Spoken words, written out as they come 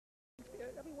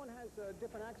with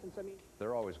different accents. I mean,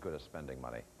 they're always good at spending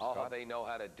money. Oh, Scott? they know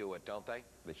how to do it, don't they?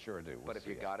 They sure do. But if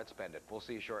you got it, spend it. We'll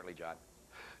see you shortly, John.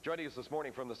 Joining us this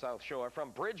morning from the South Shore,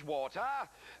 from Bridgewater,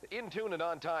 in tune and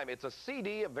on time. It's a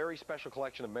CD, a very special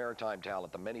collection of maritime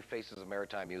talent, the many faces of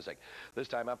maritime music. This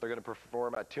time up, they're going to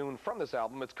perform a tune from this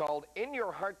album. It's called In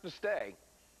Your Heart to Stay.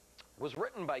 It was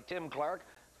written by Tim Clark.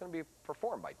 It's going to be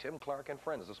performed by Tim Clark and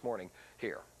friends this morning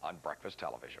here on Breakfast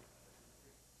Television.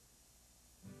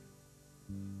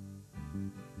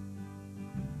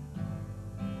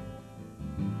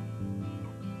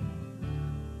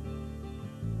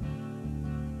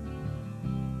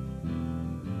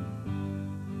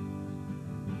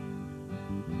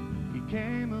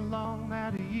 Came along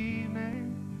that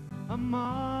evening, a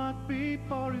month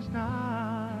before his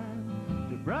time,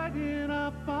 to brighten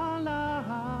up our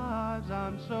lives.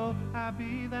 I'm so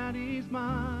happy that he's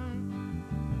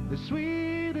mine, the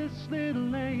sweetest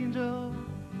little angel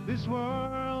this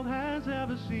world has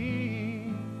ever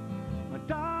seen. My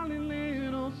darling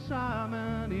little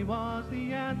Simon, he was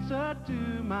the answer to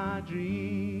my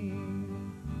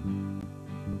dream.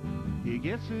 He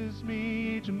kisses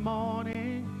me each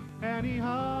morning, and he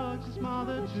hugs his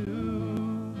mother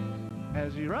too.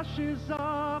 As he rushes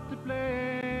off to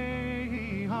play,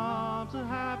 he hums a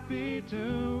happy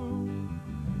tune.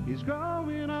 He's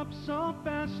growing up so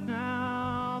fast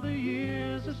now, the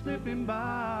years are slipping by.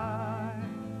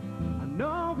 I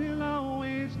know he'll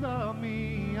always love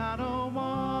me, I don't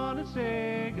want to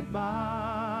say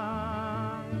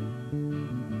goodbye.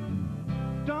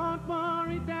 Don't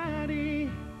worry, Daddy,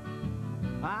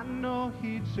 I know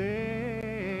he'd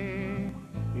say,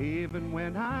 even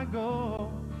when I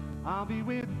go, I'll be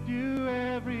with you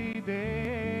every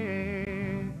day.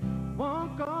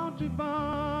 Won't go too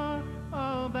far,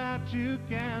 oh, that you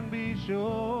can be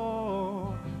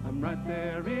sure. I'm right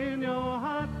there in your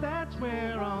heart, that's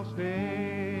where I'll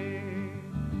stay.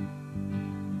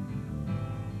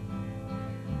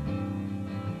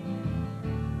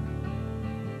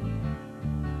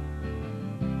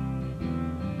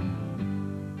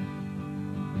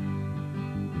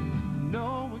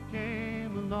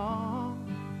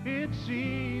 It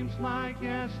seems like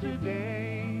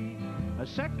yesterday, a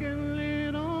second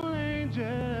little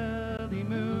angel, he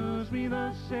moves me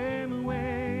the same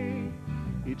way.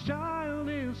 Each child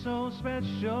is so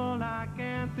special, I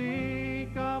can't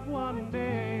think of one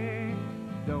day.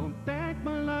 Don't thank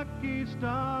my lucky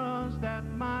stars that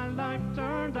my life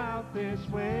turned out this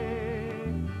way.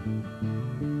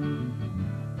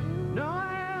 No,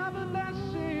 I have a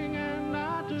blessing and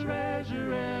I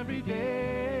treasure every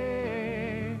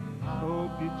day.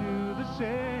 Hope you do the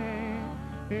same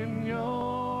in your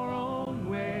own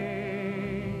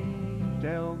way.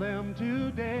 Tell them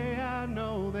today, I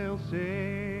know they'll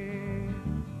say,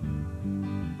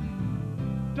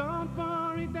 don't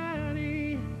worry,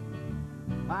 Daddy,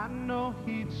 I know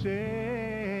he'd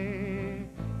say,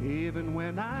 even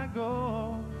when I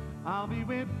go, I'll be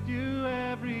with you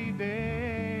every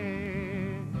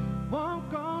day. Won't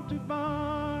go too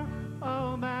far,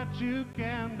 oh, that you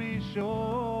can be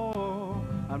sure.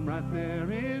 I'm right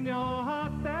there in your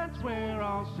heart, that's where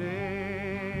I'll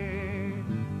stay.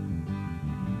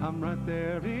 I'm right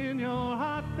there in your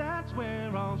heart, that's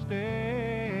where I'll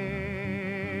stay.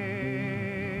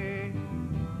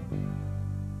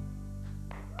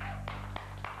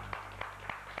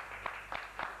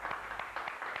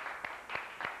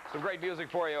 Some great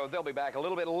music for you. They'll be back a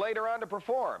little bit later on to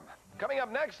perform. Coming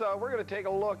up next, though, we're going to take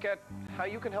a look at how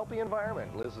you can help the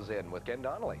environment. Liz is in with Ken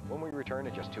Donnelly when we return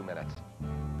in just 2 minutes.